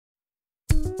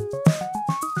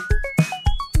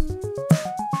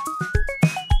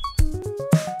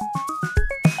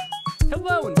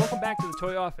Hello and welcome back to the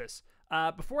Toy Office.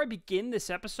 Before I begin this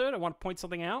episode, I want to point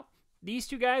something out. These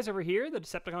two guys over here, the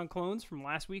Decepticon clones from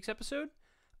last week's episode,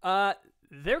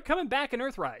 they're coming back in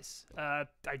Earthrise. I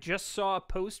just saw a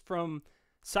post from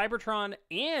Cybertron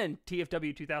and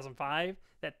TFW 2005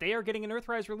 that they are getting an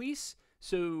Earthrise release.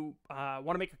 So I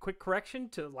want to make a quick correction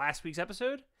to last week's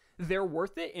episode. They're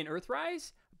worth it in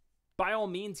Earthrise. By all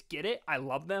means, get it. I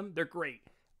love them. They're great.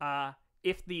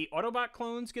 If the Autobot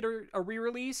clones get a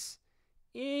re-release,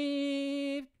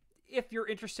 if you're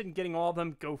interested in getting all of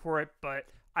them, go for it. But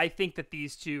I think that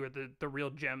these two are the real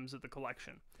gems of the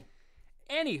collection.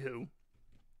 Anywho,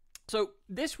 so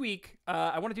this week,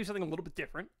 I want to do something a little bit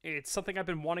different. It's something I've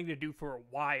been wanting to do for a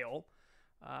while.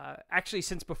 Actually,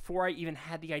 since before I even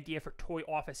had the idea for Toy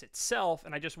Office itself,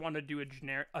 and I just wanted to do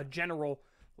a general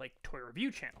like toy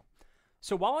review channel.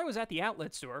 So while I was at the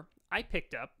outlet store, I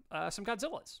picked up some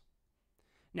Godzillas.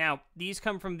 Now, these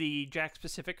come from the Jakks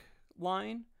Pacific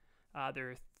line.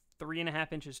 They're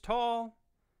 3.5 inches tall,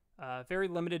 very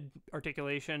limited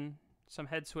articulation, some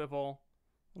head swivel,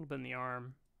 a little bit in the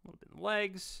arm, a little bit in the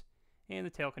legs, and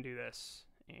the tail can do this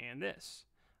and this,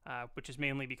 which is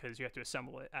mainly because you have to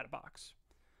assemble it out of box.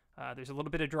 There's a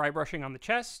little bit of dry brushing on the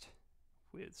chest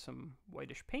with some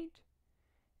whitish paint,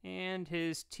 and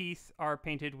his teeth are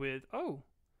painted with, oh,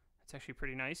 that's actually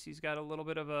pretty nice. He's got a little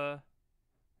bit of a,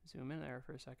 zoom in there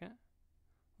for a second,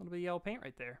 a little bit of yellow paint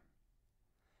right there.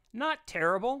 Not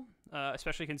terrible,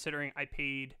 especially considering I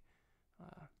paid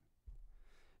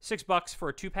 $6 for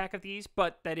a 2-pack of these,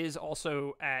 but that is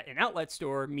also at an outlet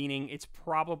store, meaning it's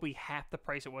probably half the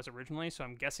price it was originally, so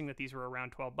I'm guessing that these were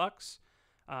around $12.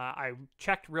 I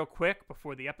checked real quick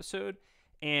before the episode,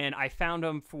 and I found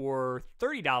them for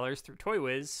 $30 through Toy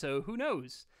Wiz, so who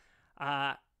knows?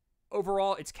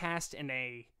 Overall, it's cast in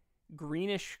a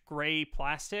greenish-gray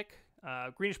plastic,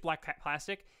 greenish-black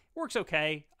plastic. Works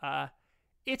okay.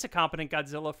 It's a competent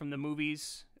Godzilla from the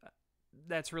movies.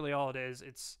 That's really all it is.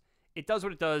 It does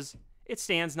what it does. It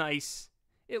stands nice.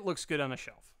 It looks good on a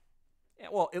shelf.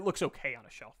 Well, it looks okay on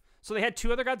a shelf. So they had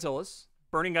two other Godzillas,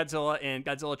 Burning Godzilla and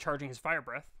Godzilla Charging His Fire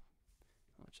Breath.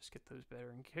 Let's just get those better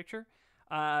in picture.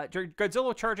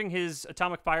 Godzilla Charging His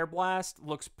Atomic Fire Blast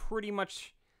looks pretty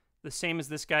much the same as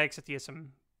this guy, except he has some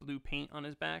blue paint on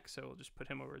his back, so we'll just put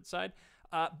him over to the side.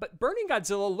 But Burning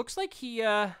Godzilla looks like he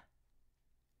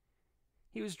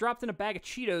was dropped in a bag of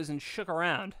Cheetos and shook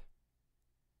around.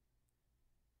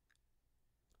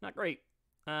 Not great.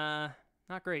 Not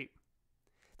great.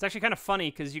 It's actually kind of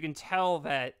funny because you can tell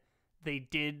that they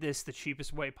did this the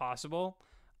cheapest way possible,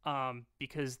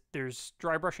 because there's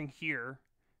dry brushing here.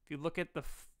 If you look at the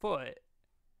foot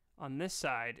on this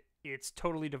side, it's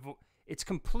totally it's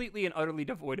completely and utterly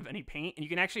devoid of any paint, and you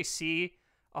can actually see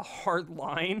a hard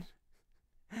line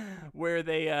where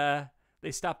they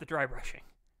stop the dry brushing.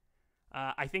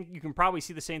 I think you can probably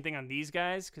see the same thing on these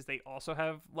guys because they also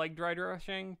have like dry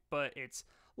brushing, but it's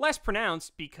less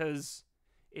pronounced because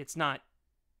it's not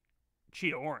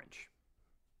Cheeto orange.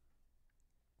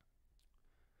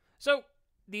 So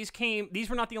these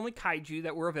were not the only kaiju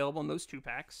that were available in those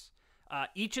 2-packs.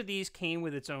 Each of these came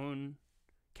with its own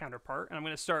counterpart, and I'm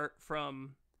going to start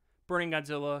from Burning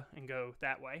Godzilla and go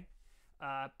that way.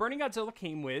 Burning Godzilla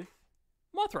came with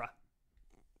Mothra.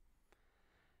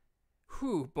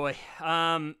 Whew, boy.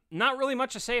 Not really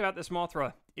much to say about this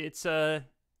Mothra. It's the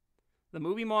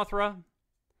movie Mothra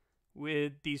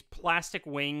with these plastic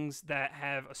wings that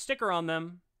have a sticker on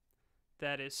them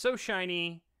that is so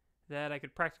shiny that I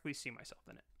could practically see myself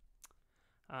in it.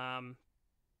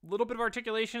 Little bit of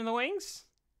articulation in the wings.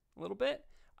 A little bit.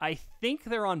 I think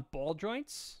they're on ball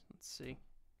joints. Let's see.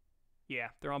 Yeah,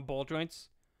 they're on ball joints.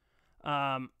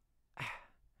 Not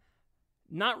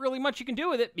really much you can do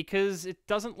with it because it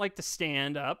doesn't like to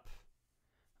stand up.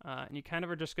 And you kind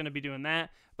of are just going to be doing that.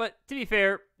 But to be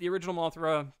fair, the original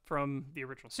Mothra from the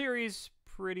original series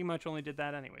pretty much only did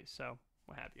that anyway, so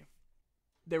what have you.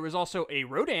 There was also a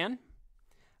Rodan.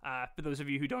 For those of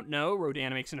you who don't know,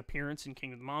 Rodan makes an appearance in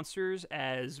King of the Monsters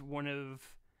as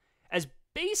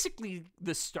basically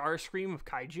the Starscream of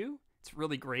kaiju. It's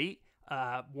really great.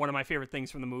 One of my favorite things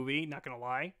from the movie, not going to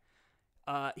lie.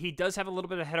 He does have a little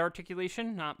bit of head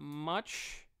articulation, not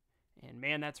much. And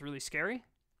man, that's really scary.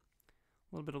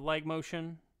 A little bit of leg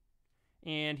motion.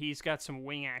 And he's got some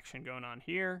wing action going on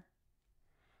here.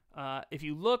 If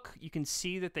you look, you can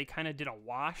see that they kind of did a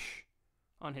wash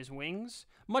on his wings.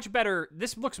 Much better.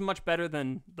 This looks much better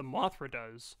than the Mothra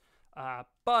does.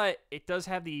 But it does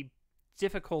have the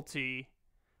difficulty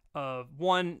of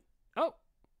one... Oh.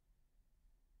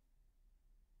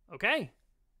 Okay.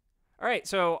 All right,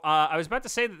 so I was about to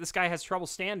say that this guy has trouble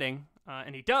standing,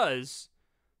 and he does,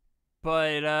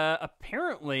 but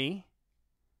apparently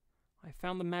I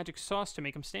found the magic sauce to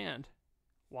make him stand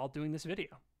while doing this video.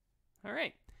 All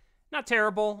right, not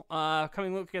terrible.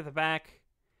 Coming look at the back,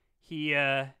 he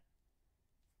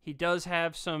does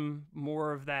have some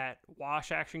more of that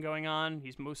wash action going on.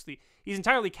 He's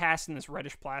entirely cast in this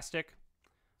reddish plastic.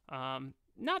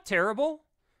 Not terrible.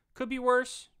 Could be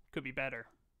worse. Could be better.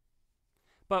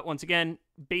 But once again,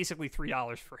 basically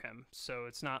 $3 for him. So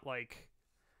it's not like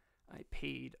I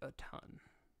paid a ton.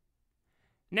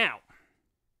 Now,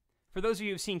 for those of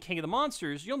you who've seen King of the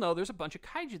Monsters, you'll know there's a bunch of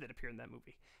kaiju that appear in that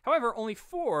movie. However, only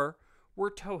 4 were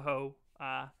Toho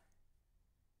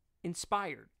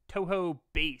inspired, Toho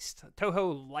based,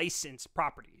 Toho licensed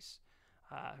properties.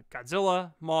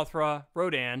 Godzilla, Mothra,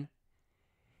 Rodan,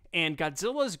 and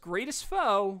Godzilla's greatest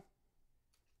foe,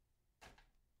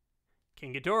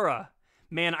 King Ghidorah.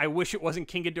 Man, I wish it wasn't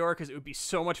King Ghidorah because it would be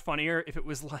so much funnier if it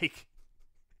was like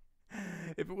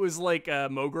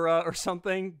Moguera or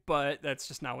something, but that's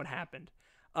just not what happened.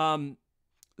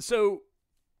 So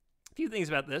a few things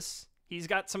about this. He's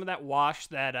got some of that wash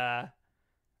that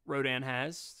Rodan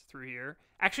has through here.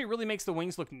 Actually really makes the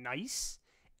wings look nice,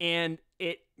 and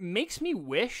it makes me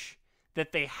wish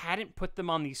that they hadn't put them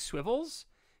on these swivels,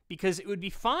 because it would be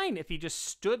fine if he just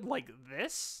stood like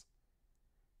this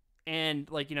and,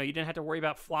 like, you know, you didn't have to worry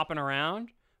about flopping around.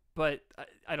 But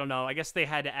I don't know. I guess they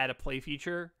had to add a play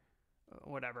feature.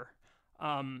 Whatever.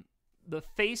 The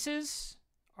faces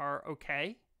are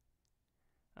okay.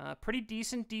 Pretty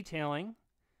decent detailing.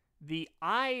 The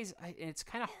eyes, it's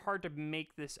kind of hard to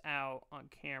make this out on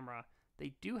camera.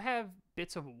 They do have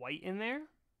bits of white in there.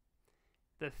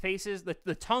 The faces,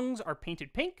 the tongues are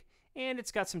painted pink, and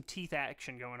it's got some teeth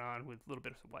action going on with a little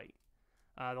bit of white.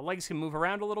 The legs can move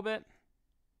around a little bit.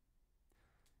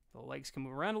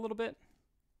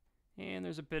 And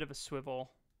there's a bit of a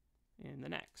swivel in the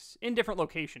necks. In different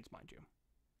locations, mind you.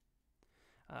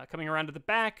 Coming around to the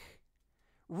back.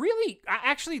 Really,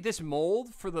 actually, this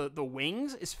mold for the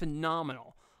wings is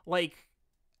phenomenal. Like,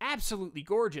 absolutely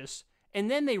gorgeous. And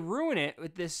then they ruin it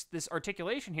with this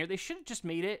articulation here. They should have just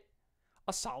made it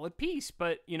a solid piece.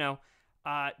 But, you know,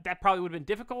 that probably would have been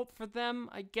difficult for them,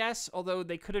 I guess. Although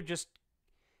they could have just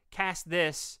cast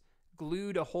this,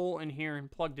 glued a hole in here, and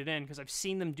plugged it in. Because I've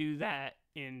seen them do that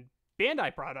in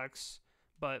Bandai products,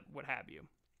 but what have you.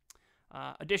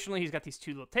 Additionally, he's got these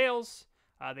 2 little tails.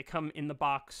 They come in the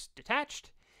box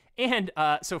detached. And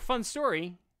so, fun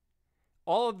story,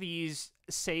 all of these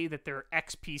say that they're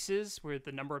X pieces, with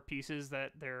the number of pieces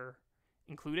that they're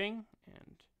including.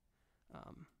 And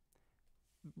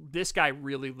this guy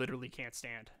really literally can't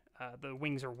stand. The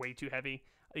wings are way too heavy.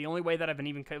 The only way that I've been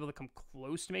even able to come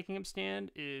close to making him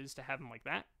stand is to have him like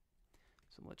that.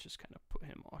 So let's just kind of put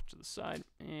him off to the side,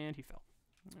 and he fell.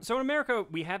 So in America,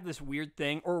 we have this weird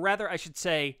thing, or rather, I should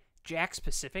say, Jakks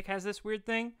Pacific has this weird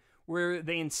thing where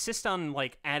they insist on,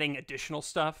 like, adding additional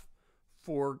stuff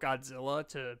for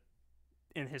Godzilla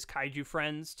and his kaiju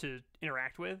friends to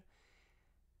interact with.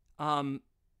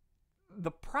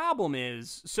 The problem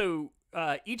is, so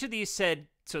each of these said,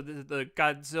 so the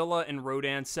Godzilla and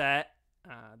Rodan set,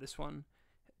 this one,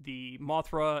 the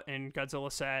Mothra and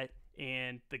Godzilla set,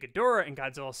 and the Ghidorah and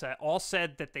Godzilla set all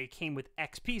said that they came with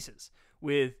X pieces,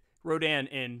 with Rodan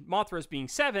and Mothra's being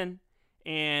 7,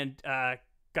 and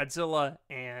Godzilla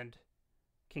and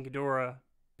King Ghidorah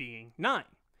being 9.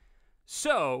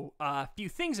 So, a few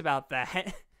things about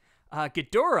that.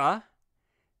 Ghidorah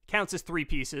counts as 3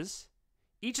 pieces.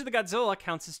 Each of the Godzilla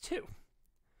counts as 2.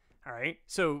 All right,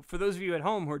 so for those of you at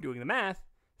home who are doing the math,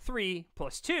 3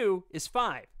 plus 2 is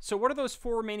 5. So what are those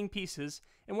 4 remaining pieces,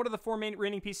 and what are the 4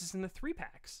 remaining pieces in the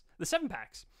 3-packs, the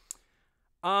 7-packs?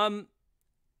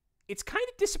 It's kind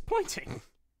of disappointing.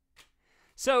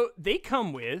 So they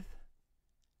come with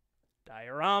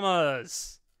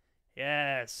dioramas.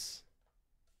 Yes.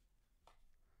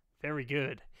 Very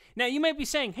good. Now you might be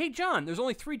saying, hey John, there's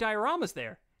only 3 dioramas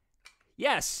there.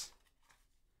 Yes.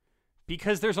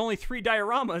 Because there's only 3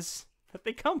 dioramas that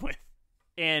they come with.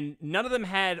 And none of them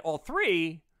had all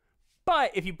 3,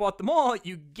 but if you bought them all,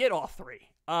 you get all 3.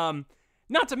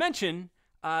 Not to mention,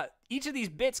 each of these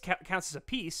bits counts as a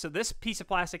piece. So this piece of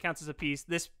plastic counts as a piece.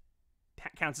 This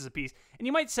counts as a piece. And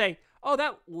you might say, oh,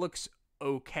 that looks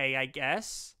okay, I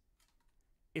guess.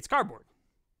 It's cardboard.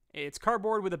 It's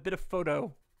cardboard with a bit of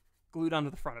photo glued onto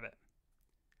the front of it.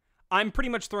 I'm pretty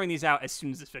much throwing these out as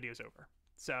soon as this video is over.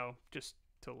 So just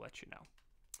to let you know.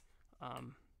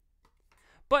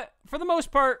 But for the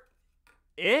most part,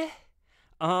 I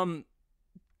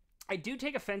do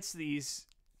take offense to these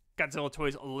Godzilla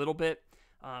toys a little bit.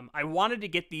 I wanted to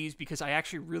get these because I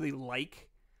actually really like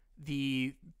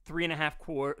the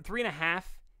 3.5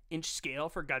 inch scale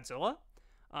for Godzilla.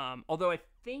 Although I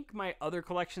think my other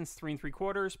collection's 3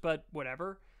 3/4, but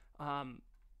whatever.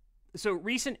 So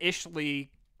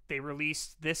recent-ishly, they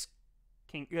released this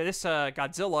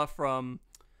Godzilla from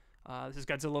this is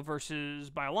Godzilla versus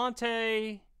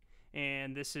Biollante,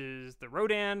 and this is the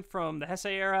Rodan from the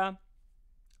Heisei era.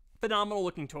 Phenomenal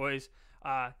looking toys.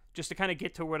 Just to kind of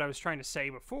get to what I was trying to say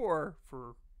before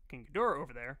for King Ghidorah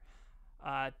over there,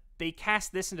 they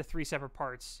cast this into 3 separate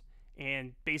parts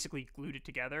and basically glued it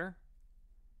together,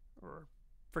 or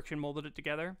friction molded it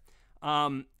together.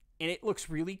 And it looks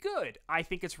really good. I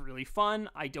think it's really fun.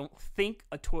 I don't think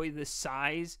a toy this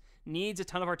size needs a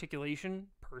ton of articulation,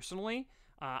 personally.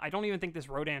 I don't even think this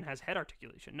Rodan has head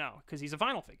articulation, no, because he's a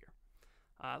vinyl figure.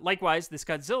 Likewise, this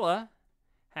Godzilla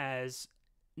has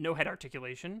no head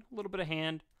articulation, a little bit of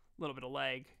hand, a little bit of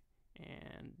leg,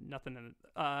 and nothing in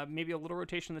it. Maybe a little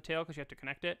rotation in the tail because you have to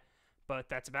connect it, but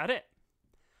that's about it.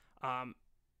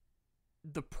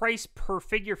 The price per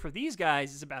figure for these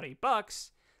guys is about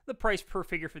 $8. The price per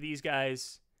figure for these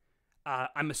guys,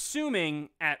 I'm assuming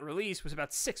at release, was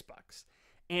about $6.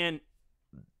 And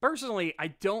personally, I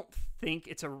don't think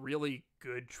it's a really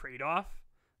good trade-off.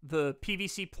 The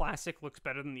PVC plastic looks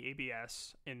better than the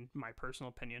ABS, in my personal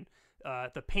opinion.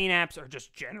 The paint apps are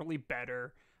just generally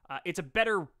better. It's a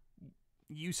better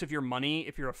use of your money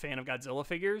if you're a fan of Godzilla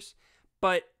figures.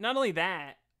 But not only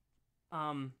that,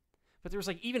 but there's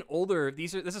like even older.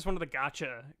 This is one of the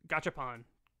Gachapon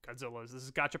Godzillas. This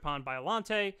is Gachapon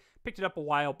Biollante. Picked it up a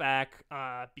while back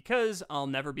because I'll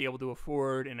never be able to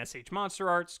afford an SH Monster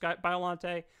Arts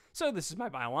Biollante. So this is my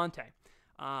Biollante.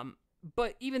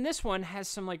 But even this one has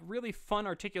some like really fun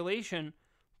articulation,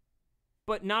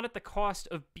 but not at the cost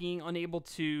of being unable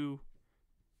to,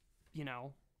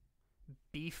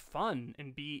 be fun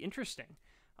and be interesting.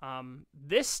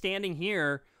 This standing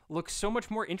here looks so much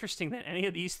more interesting than any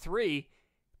of these 3.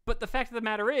 But the fact of the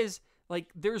matter is, like,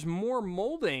 there's more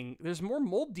molding, there's more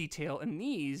mold detail in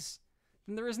these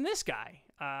than there is in this guy.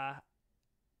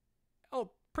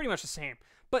 Pretty much the same.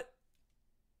 But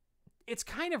it's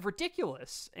kind of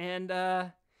ridiculous. And,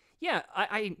 yeah,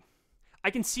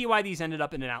 I can see why these ended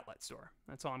up in an outlet store.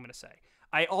 That's all I'm going to say.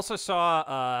 I also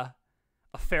saw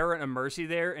a Farah and a Mercy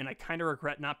there, and I kind of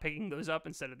regret not picking those up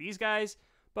instead of these guys.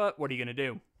 But what are you going to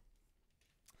do?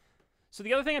 So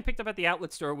the other thing I picked up at the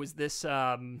outlet store was this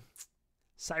Cyber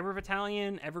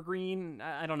Battalion Evergreen.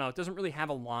 I don't know. It doesn't really have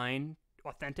a line.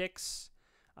 Authentics.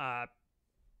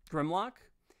 Grimlock.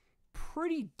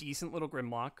 Pretty decent little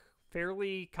Grimlock.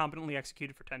 Fairly competently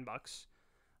executed for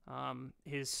 $10.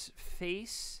 His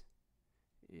face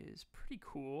is pretty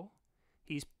cool.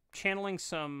 He's channeling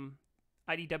some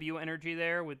IDW energy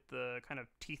there with the kind of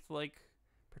teeth-like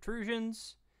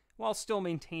protrusions, while still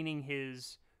maintaining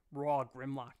his raw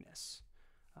Grimlockness.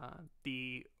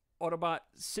 The Autobot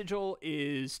sigil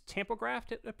is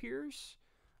tampographed, it appears,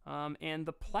 and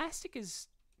the plastic is,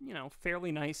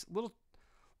 fairly nice. A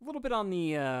little bit on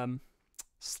the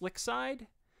slick side,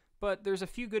 but there's a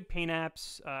few good paint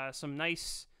apps, some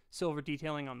nice silver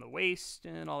detailing on the waist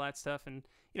and all that stuff, and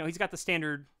he's got the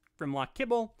standard Grimlock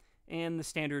kibble and the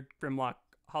standard Grimlock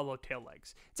hollow tail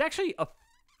legs. It's actually a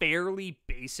fairly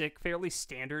basic, fairly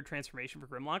standard transformation for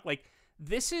Grimlock. Like,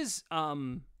 this is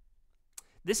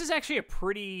actually a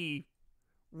pretty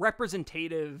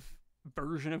representative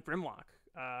version of Grimlock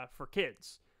for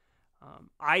kids.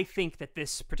 I think that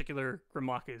this particular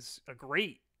Grimlock is a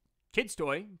great kids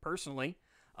toy, personally.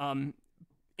 And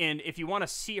if you want to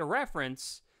see a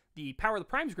reference, the Power of the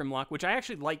Primes Grimlock, which I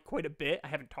actually like quite a bit. I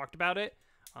haven't talked about it.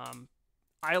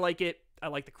 I like it. I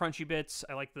like the crunchy bits.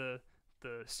 I like the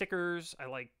stickers. I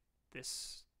like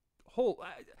this whole...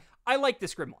 I like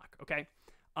this Grimlock, okay?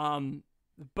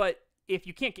 But if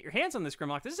you can't get your hands on this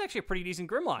Grimlock, this is actually a pretty decent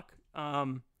Grimlock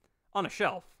on a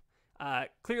shelf.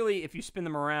 Clearly, if you spin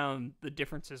them around, the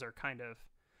differences are kind of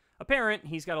apparent.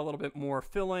 He's got a little bit more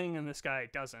filling, and this guy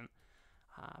doesn't.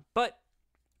 But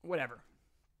whatever.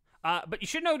 But you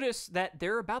should notice that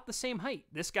they're about the same height.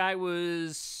 This guy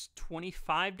was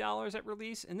 $25 at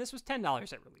release, and this was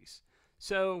 $10 at release.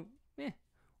 So,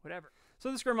 whatever.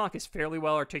 So this Grimlock is fairly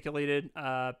well articulated.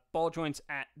 Ball joints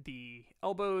at the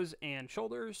elbows and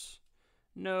shoulders.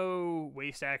 No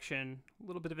waist action. A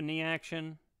little bit of a knee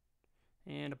action.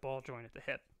 And a ball joint at the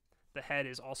hip. The head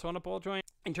is also on a ball joint.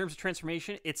 In terms of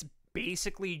transformation, it's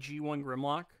basically G1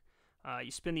 Grimlock.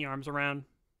 You spin the arms around.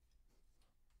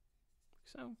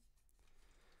 So,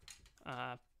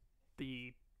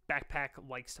 the backpack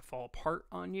likes to fall apart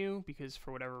on you because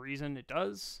for whatever reason it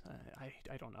does.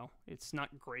 I don't know. It's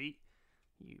not great.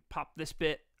 You pop this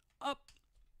bit up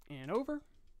and over.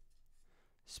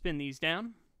 Spin these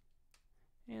down,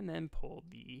 and then pull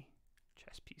the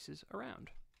chest pieces around.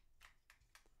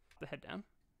 The head down,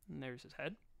 and there's his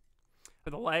head. For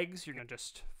the legs, you're going to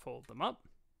just fold them up,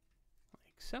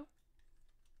 like so.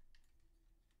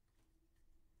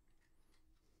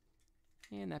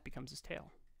 And that becomes his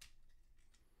tail.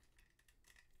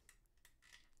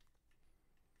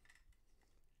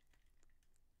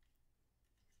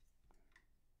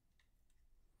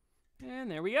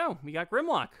 And there we go. We got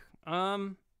Grimlock.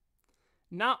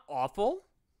 Not awful,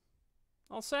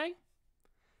 I'll say.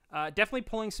 Definitely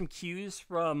pulling some cues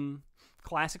from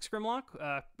Classics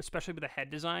Grimlock, especially with the head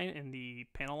design and the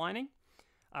panel lining.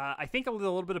 I think with a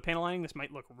little bit of panel lining, this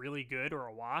might look really good, or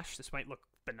a wash. This might look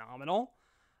phenomenal.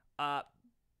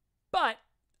 But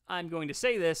I'm going to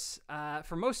say this,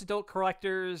 for most adult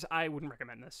collectors, I wouldn't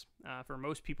recommend this. For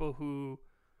most people who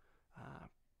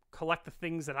collect the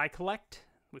things that I collect,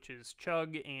 which is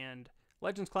Chug and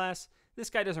Legends class, this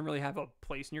guy doesn't really have a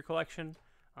place in your collection.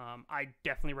 I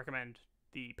definitely recommend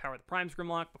the Power of the Primes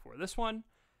Grimlock before this one.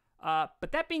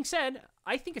 But that being said,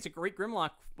 I think it's a great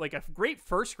Grimlock, like a great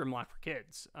first Grimlock for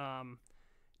kids.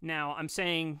 Now, I'm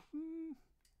saying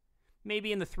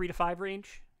maybe in the 3 to 5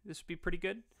 range, this would be pretty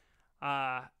good.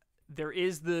 There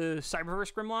is the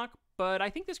Cyberverse Grimlock, but I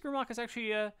think this Grimlock is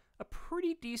actually a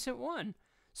pretty decent one.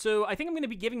 So I think I'm going to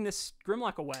be giving this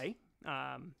Grimlock away,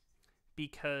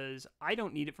 because I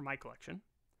don't need it for my collection.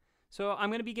 So I'm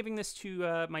going to be giving this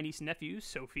to my niece and nephews,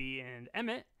 Sophie and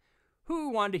Emmett, who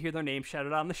wanted to hear their name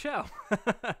shouted out on the show.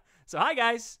 So hi,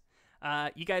 guys.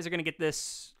 You guys are going to get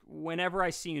this whenever I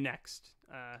see you next.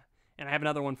 And I have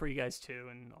another one for you guys, too,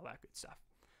 and all that good stuff.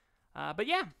 But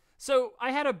yeah, so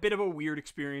I had a bit of a weird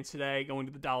experience today going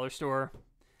to the dollar store.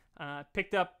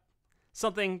 Picked up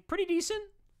something pretty decent,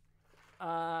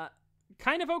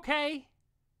 kind of okay,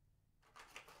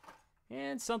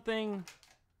 and something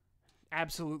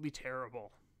absolutely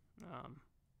terrible.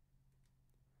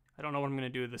 I don't know what I'm going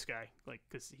to do with this guy, like,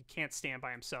 because he can't stand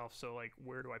by himself, so, like,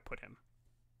 where do I put him?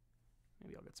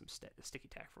 Maybe I'll get some sticky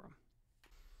tack for him.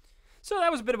 So that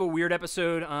was a bit of a weird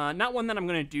episode. Not one that I'm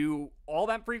going to do all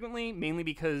that frequently, mainly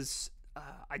because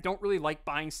I don't really like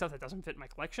buying stuff that doesn't fit my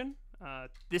collection.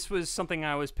 This was something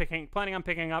I was planning on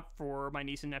picking up for my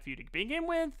niece and nephew to begin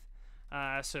with.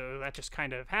 So that just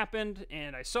kind of happened,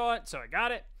 and I saw it, so I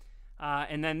got it.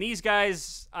 And then these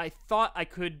guys, I thought I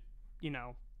could,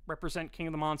 represent King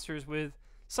of the Monsters with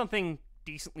something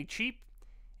decently cheap,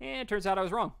 and it turns out I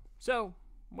was wrong. So,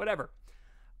 whatever.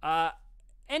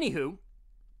 Anywho,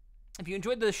 if you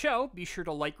enjoyed the show, be sure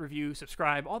to like, review,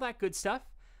 subscribe, all that good stuff.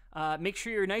 Make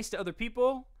sure you're nice to other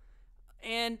people.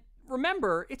 And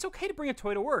remember, it's okay to bring a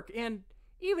toy to work. And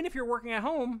even if you're working at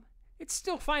home, it's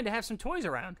still fine to have some toys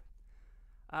around.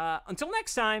 Until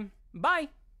next time, bye!